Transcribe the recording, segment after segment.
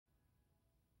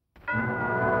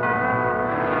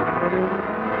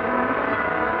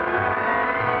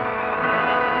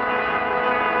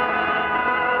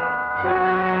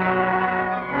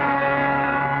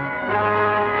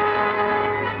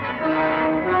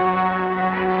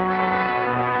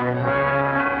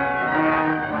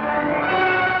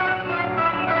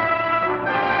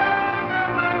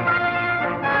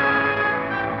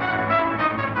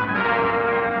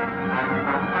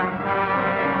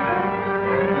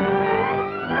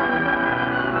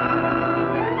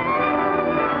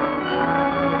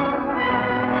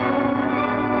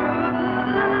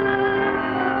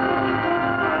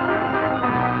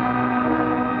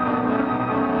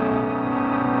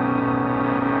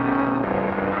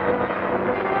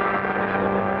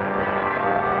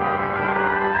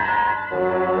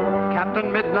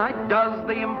Midnight does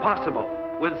the impossible.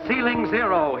 With ceiling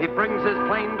zero, he brings his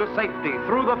plane to safety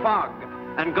through the fog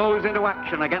and goes into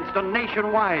action against a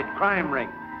nationwide crime ring.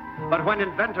 But when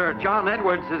inventor John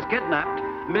Edwards is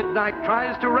kidnapped, Midnight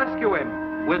tries to rescue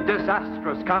him with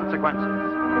disastrous consequences.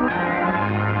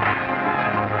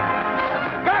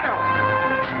 Got him!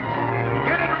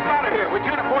 Get him out of here. We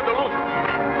can't afford to lose him.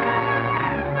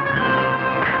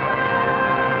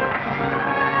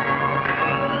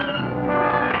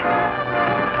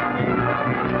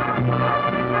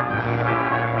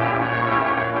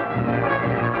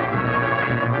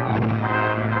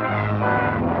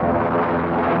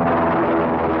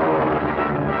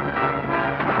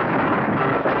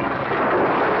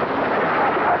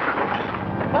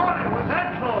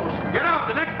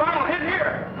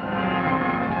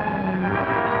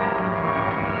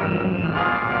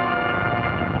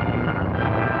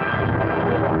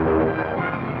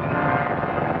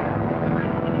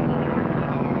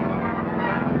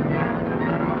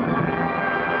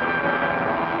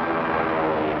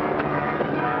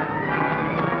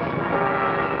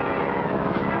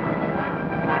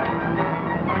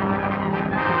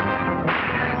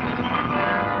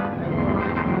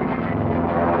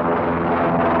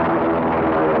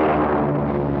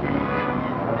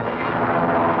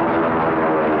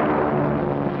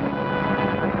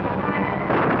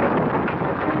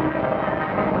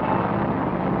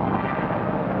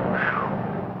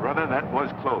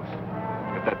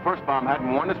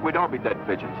 We'd all be dead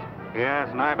pigeons. Yes,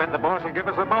 and I bet the boss will give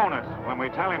us a bonus when we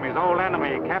tell him his old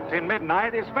enemy, Captain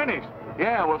Midnight, is finished.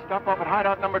 Yeah, we'll stop off at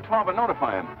hideout number 12 and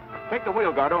notify him. Take the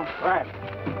wheel, Gardo. Right.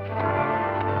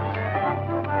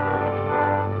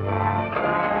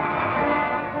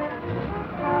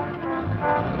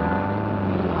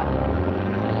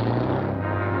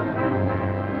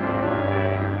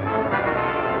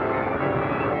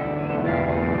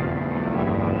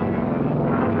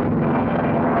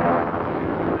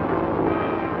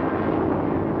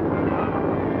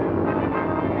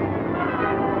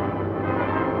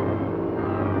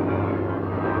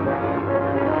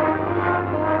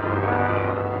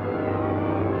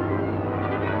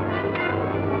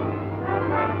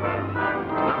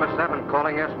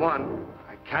 S1.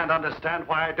 I can't understand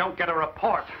why I don't get a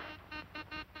report.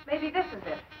 Maybe this is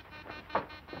it.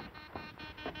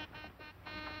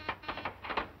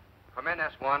 Come in,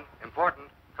 S1. Important.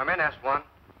 Come in, S1.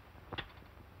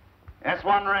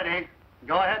 S1 ready.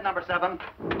 Go ahead, number 7.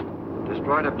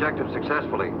 Destroyed objective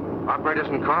successfully. Operators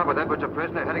in car with Edwards a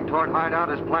prisoner heading toward hideout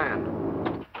as planned.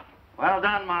 Well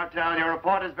done, Martel. Your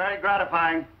report is very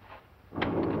gratifying.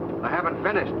 I haven't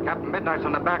finished. Captain Midnight's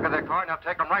on the back of their car. Now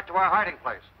take them right to our hiding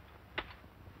place.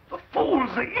 The fools,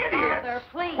 the idiots! Father,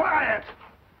 please. Quiet!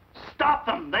 Stop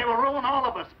them. They will ruin all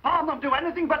of us. Bomb them, do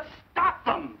anything but stop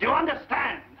them. Do you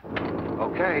understand?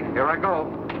 Okay, here I go.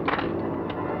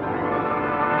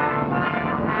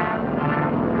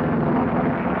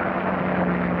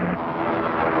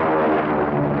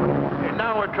 And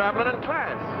now we're traveling in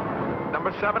class.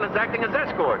 Number 7 is acting as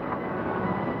escort.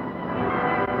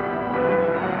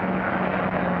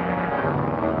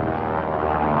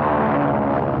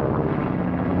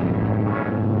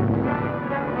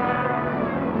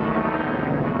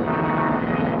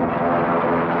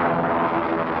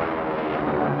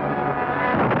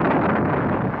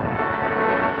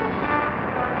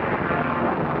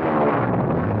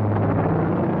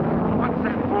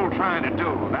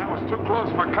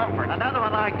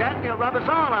 Rub us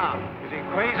all out. Is he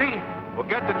crazy? We'll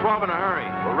get to 12 in a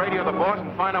hurry. We'll radio the boss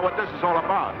and find out what this is all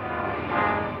about.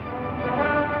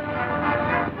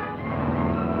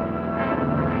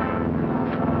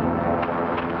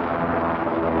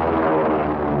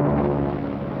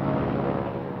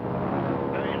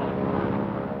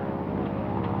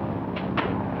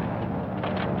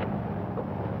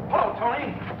 Hello,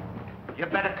 Tony. You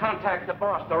better contact the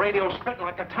boss. The radio's spitting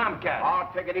like a tomcat. Oh,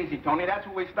 take it easy, Tony. That's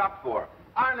what we stopped for.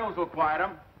 Our news will quiet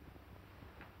him.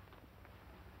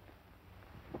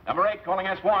 Number 8 calling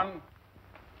S1.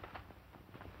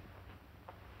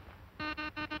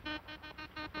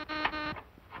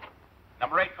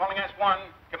 Number 8 calling S1.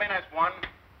 Come in, S1.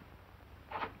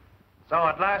 So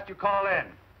at last you call in.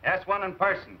 S1 in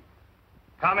person.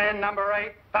 Come in, number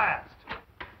 8, fast.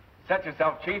 Set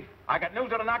yourself, Chief. I got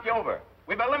news that'll knock you over.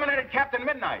 We've eliminated Captain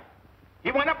Midnight.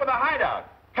 He went up with a hideout.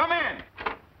 Come in.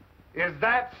 Is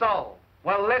that so?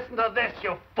 Well, listen to this,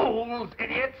 you fools,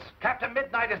 idiots. Captain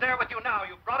Midnight is there with you now.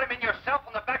 You brought him in yourself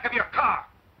on the back of your car.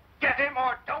 Get him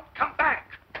or don't come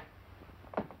back.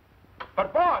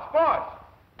 But boss.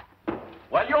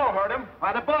 Well, you all heard him.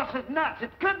 Why, the boss is nuts. It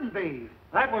couldn't be.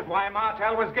 That was why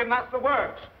Martel was giving us the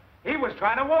works. He was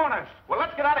trying to warn us. Well,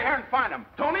 let's get out of here and find him.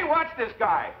 Tony, watch this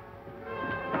guy.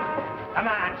 Come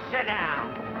on, sit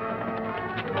down.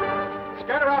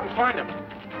 Scatter out and find him.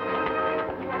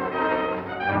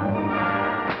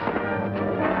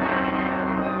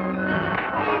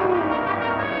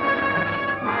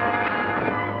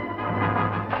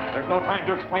 There's no time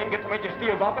to explain. Get to Major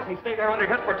Steele's office and stay there under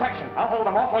his protection. I'll hold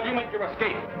him off while you make your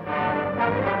escape.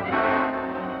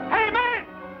 Hey, man!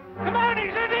 Come on, he's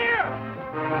in here!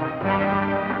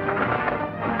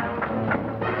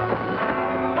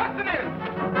 Busted in!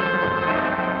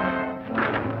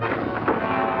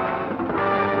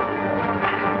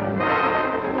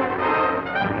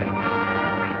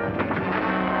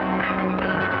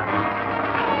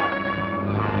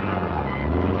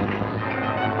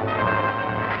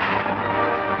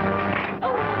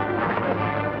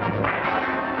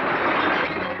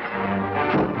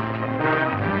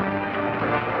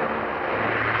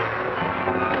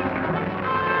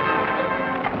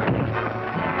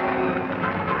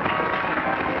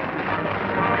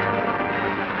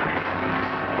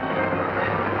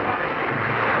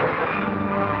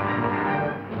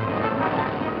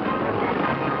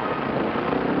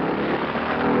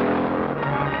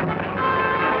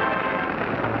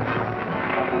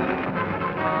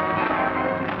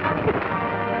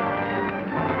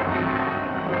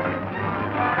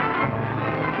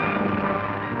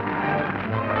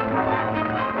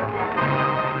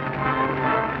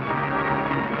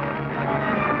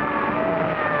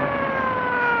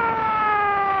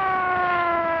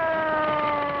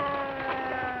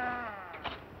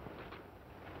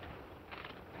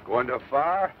 Going too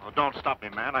far? Oh, don't stop me,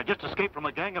 man. I just escaped from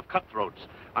a gang of cutthroats.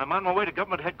 I'm on my way to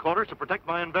government headquarters to protect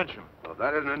my invention. Well,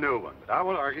 that isn't a new one, but I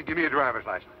won't argue. Give me your driver's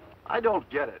license. I don't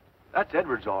get it. That's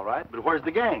Edwards, all right, but where's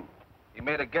the gang? He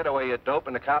made a getaway at dope,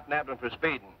 and the cop nabbed him for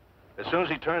speeding. As soon as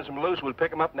he turns him loose, we'll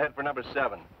pick him up and head for number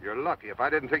 7. You're lucky. If I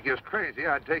didn't think you was crazy,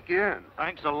 I'd take you in.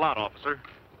 Thanks a lot, officer.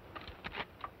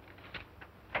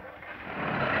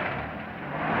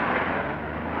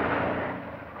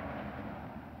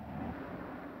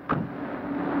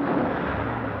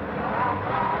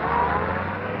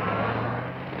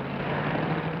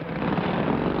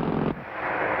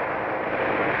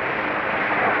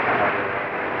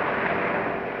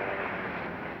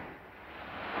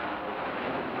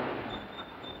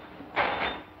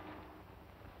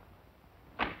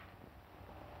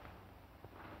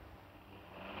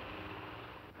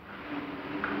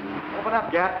 Open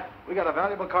up, Gat. We got a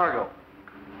valuable cargo.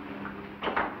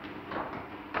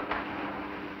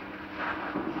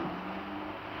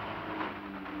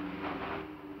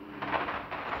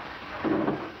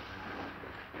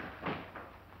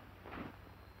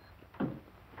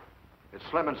 It's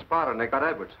Slim and Spot, and they got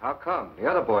Edwards. How come? The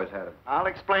other boys had him. I'll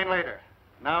explain later.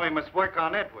 Now we must work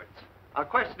on Edwards. I'll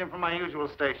question him from my usual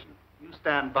station. You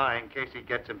stand by in case he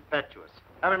gets impetuous.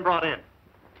 Have him brought in.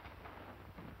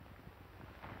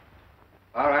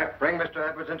 All right, bring Mr.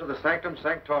 Edwards into the sanctum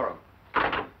sanctorum.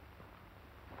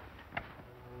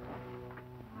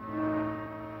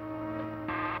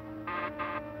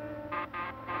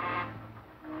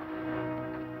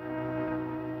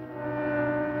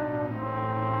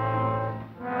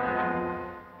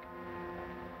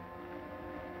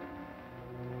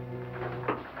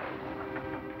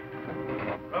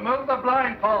 Remove the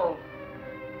blindfold.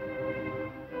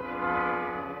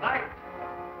 Light.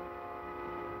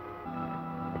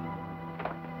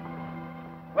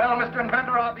 Well, Mr.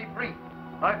 Inventor, I'll be brief.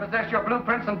 I possess your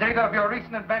blueprints and data of your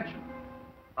recent invention.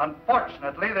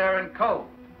 Unfortunately, they're in code.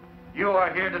 You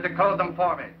are here to decode them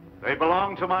for me. They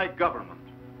belong to my government.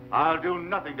 I'll do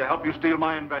nothing to help you steal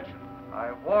my invention.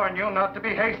 I warn you not to be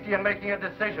hasty in making a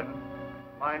decision.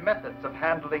 My methods of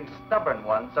handling stubborn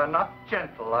ones are not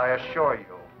gentle, I assure you.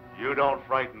 You don't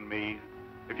frighten me.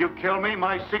 If you kill me,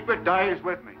 my secret dies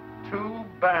with me. Too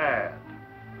bad.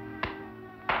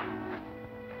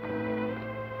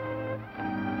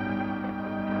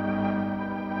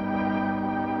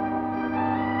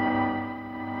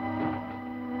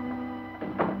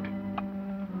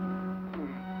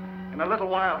 In a little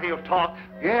while, he'll talk.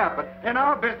 Yeah, but in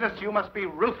our business, you must be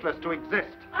ruthless to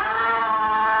exist.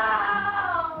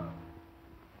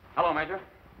 Hello, Major.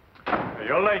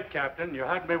 You're late, Captain. You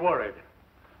had me worried.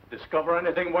 Discover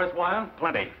anything worthwhile?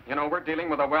 Plenty. You know, we're dealing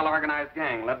with a well-organized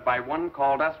gang led by one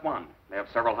called S1. They have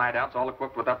several hideouts, all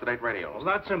equipped with up-to-date radios. Well,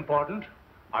 that's important.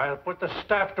 I'll put the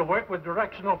staff to work with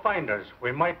directional finders.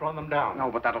 We might run them down.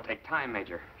 No, but that'll take time,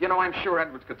 Major. You know, I'm sure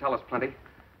Edwards could tell us plenty.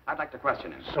 I'd like to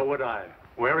question him. So would I.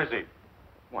 Where is he?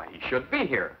 Why, he should be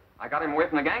here. I got him away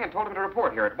from the gang and told him to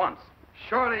report here at once.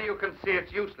 Surely you can see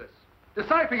it's useless.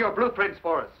 Decipher your blueprints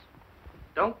for us.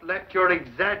 Don't let your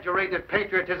exaggerated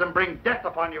patriotism bring death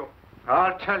upon you.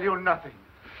 I'll tell you nothing.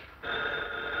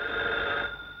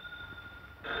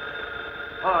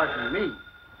 Pardon me.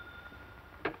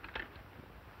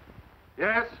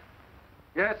 Yes?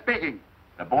 Yes, speaking.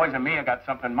 The boys and me have got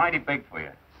something mighty big for you.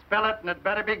 Spell it, and it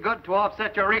better be good to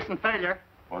offset your recent failure.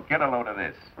 Well, get a load of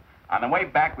this. On the way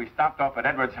back, we stopped off at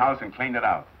Edwards' house and cleaned it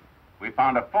out. We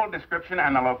found a full description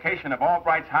and the location of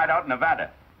Albright's hideout in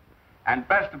Nevada. And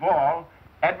best of all,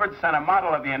 Edwards sent a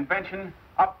model of the invention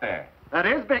up there. That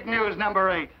is big news, number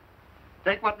 8.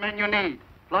 Take what men you need.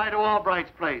 Fly to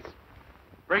Albright's place.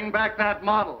 Bring back that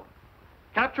model.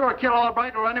 Capture or kill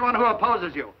Albright or anyone who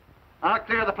opposes you. I'll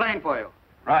clear the plane for you.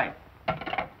 Right.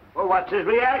 Well, what's his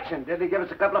reaction? Did he give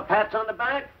us a couple of pats on the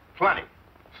back? Plenty.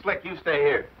 Slick, you stay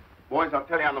here. Boys, I'll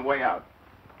tell you on the way out.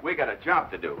 We got a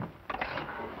job to do.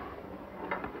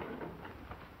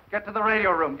 Get to the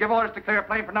radio room. Give orders to clear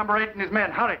plane for number 8 and his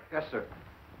men. Hurry. Yes, sir.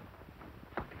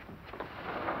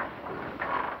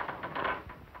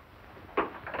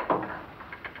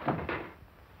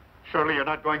 Surely you're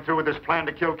not going through with this plan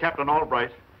to kill Captain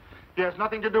Albright. He has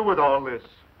nothing to do with all this.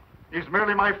 He's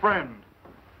merely my friend.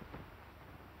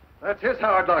 That's his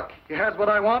hard luck. He has what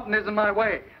I want and is in my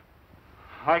way.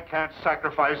 I can't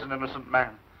sacrifice an innocent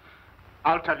man.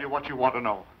 I'll tell you what you want to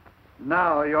know.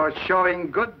 Now you're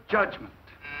showing good judgment.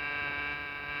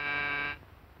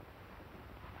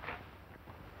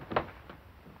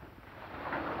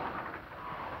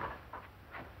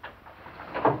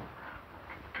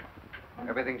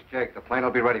 Everything's checked. The plane will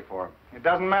be ready for him. It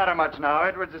doesn't matter much now.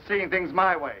 Edwards is seeing things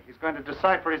my way. He's going to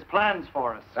decipher his plans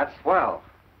for us. That's swell.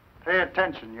 Pay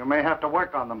attention. You may have to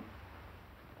work on them.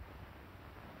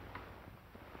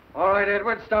 All right,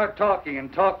 Edwards, start talking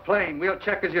and talk plain. We'll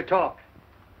check as you talk.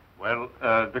 Well,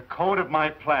 the code of my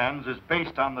plans is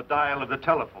based on the dial of the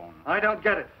telephone. I don't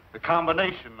get it. The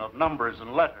combination of numbers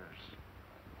and letters.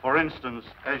 For instance,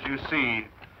 as you see,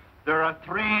 there are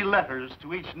 3 letters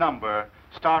to each number,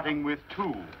 starting with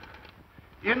 2.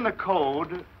 In the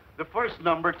code, the first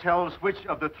number tells which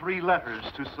of the 3 letters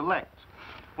to select.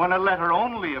 When a letter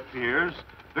only appears,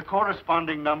 the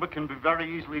corresponding number can be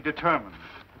very easily determined.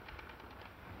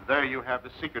 There you have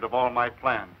the secret of all my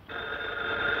plans.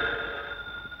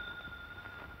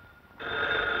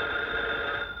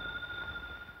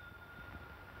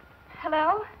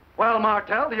 Hello? Well,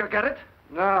 Martel, do you get it?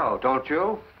 No, don't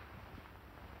you?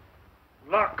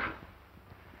 Look.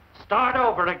 Start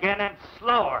over again and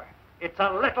slower. It's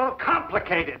a little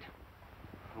complicated.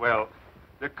 Well,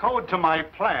 the code to my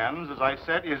plans, as I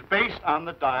said, is based on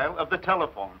the dial of the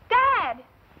telephone. Dad!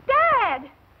 Dad!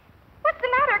 What's the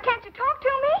matter? Can't you talk to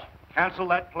me? Cancel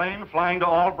that plane flying to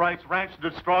Albright's ranch to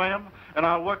destroy him, and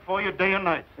I'll work for you day and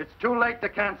night. It's too late to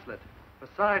cancel it.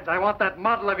 Besides, I want that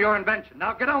model of your invention.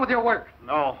 Now get on with your work.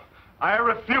 No, I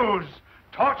refuse.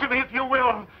 Torture me if you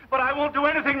will, but I won't do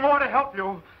anything more to help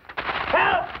you.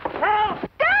 Help! Help!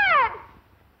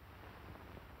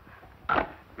 Dad!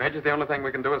 Major, the only thing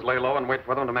we can do is lay low and wait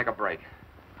for them to make a break.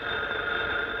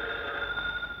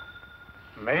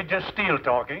 Major Steele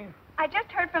talking. I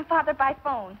just heard from Father by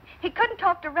phone. He couldn't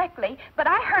talk directly, but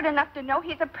I heard enough to know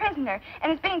he's a prisoner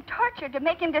and is being tortured to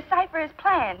make him decipher his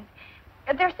plans.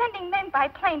 They're sending men by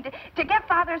plane to get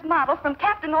Father's model from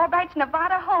Captain Albright's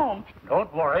Nevada home.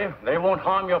 Don't worry. They won't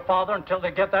harm your father until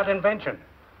they get that invention.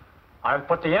 I've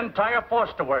put the entire force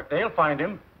to work. They'll find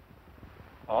him.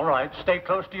 All right, stay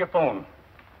close to your phone.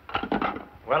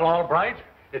 Well, Albright,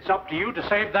 it's up to you to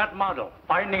save that model.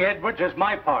 Finding Edwards is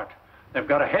my part. They've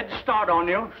got a head start on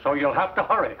you, so you'll have to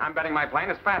hurry. I'm betting my plane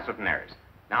is faster than theirs.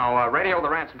 Now, radio the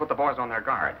ranch and put the boys on their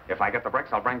guard. If I get the bricks,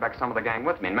 I'll bring back some of the gang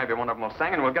with me, and maybe one of them will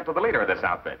sing, and we'll get to the leader of this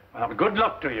outfit. Well, good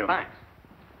luck to you. Thanks.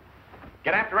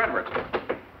 Get after Edwards.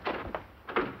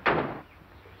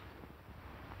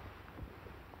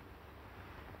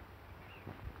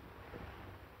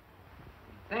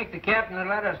 Think the captain would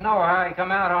let us know how he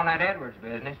come out on that Edwards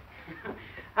business.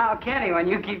 How can he when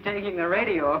you keep taking the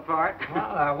radio apart? Well,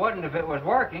 I wouldn't if it was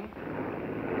working.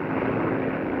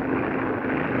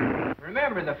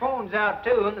 Remember, the phone's out,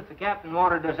 too, and if the captain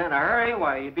wanted us in a hurry,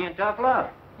 why, you'd be in tough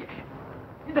luck.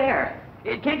 There.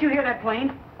 Can't you hear that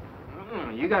plane?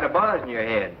 You got a buzz in your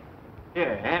head.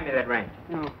 Here, hand me that ring.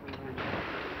 No.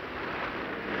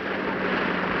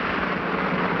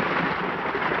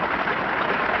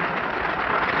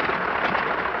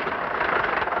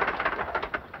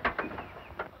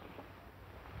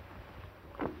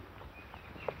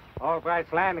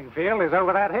 Albright's landing field is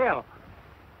over that hill.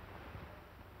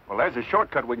 Well, there's a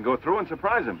shortcut we can go through and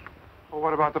surprise him. Well,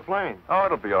 what about the plane? Oh,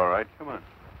 it'll be all right. Come on.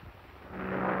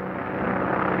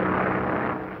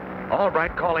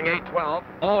 Albright calling A12.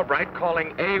 Albright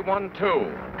calling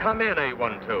A12. Come in,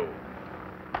 A12.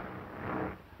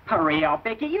 Hurry up,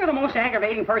 Vicky. You're the most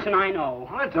aggravating person I know.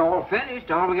 Well, it's all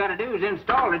finished. All we got to do is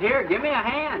install it here. Give me a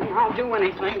hand. I'll do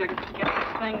anything to get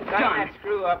this thing Got done. that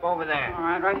screw up over there. All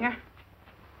right, right here.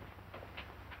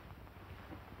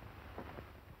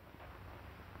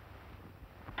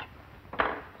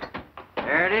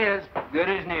 There it is. Good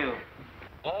as new.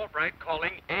 Albright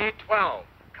calling A12.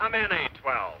 Come in,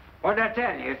 A12. What'd I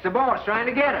tell you? It's the boss trying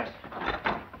to get us.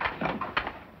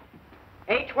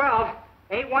 A12,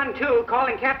 A12,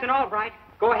 calling Captain Albright.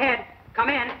 Go ahead. Come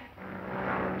in.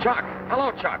 Chuck.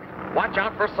 Hello, Chuck. Watch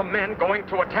out for some men going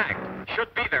to attack.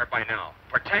 Should be there by now.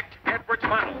 Protect Edwards'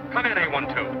 model. Come in,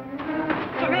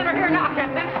 A12. Some men are here now,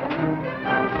 Captain.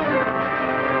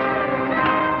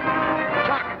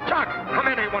 Chuck, come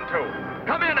in, A12.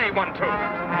 Come in,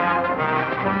 A12.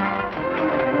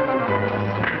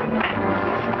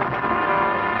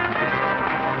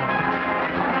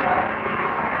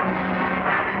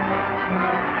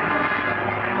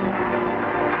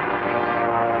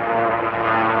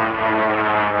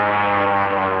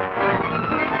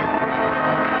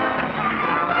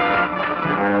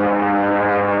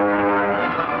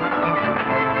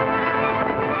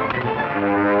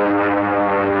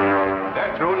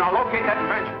 They're through. Now locate that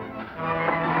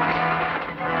invention.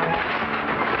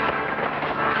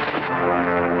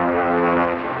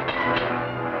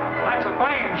 That's a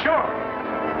plane, sure.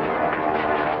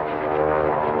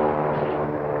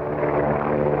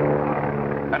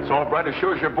 That's all bright as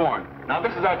sure as you're born. Now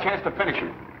this is our chance to finish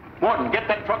him. Morton, get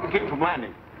that truck and keep him from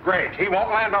landing. Great. He won't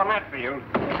land on that field.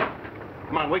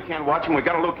 Come on, we can't watch him. We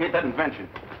gotta locate that invention.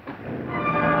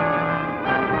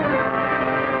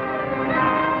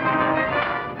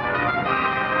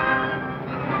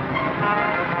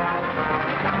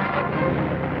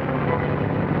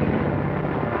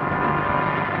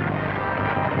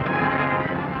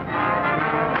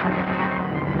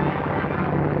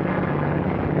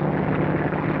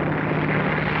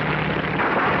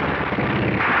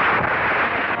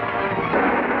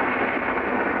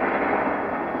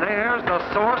 There's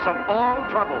the source of all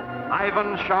trouble,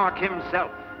 Ivan Shark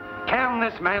himself. Can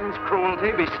this man's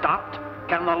cruelty be stopped?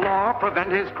 Can the law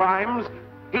prevent his crimes?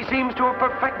 He seems to have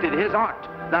perfected his art,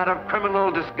 that of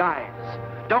criminal disguise.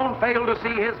 Don't fail to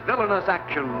see his villainous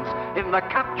actions in The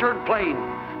Captured Plane,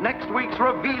 next week's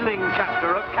revealing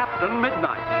chapter of Captain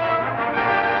Midnight.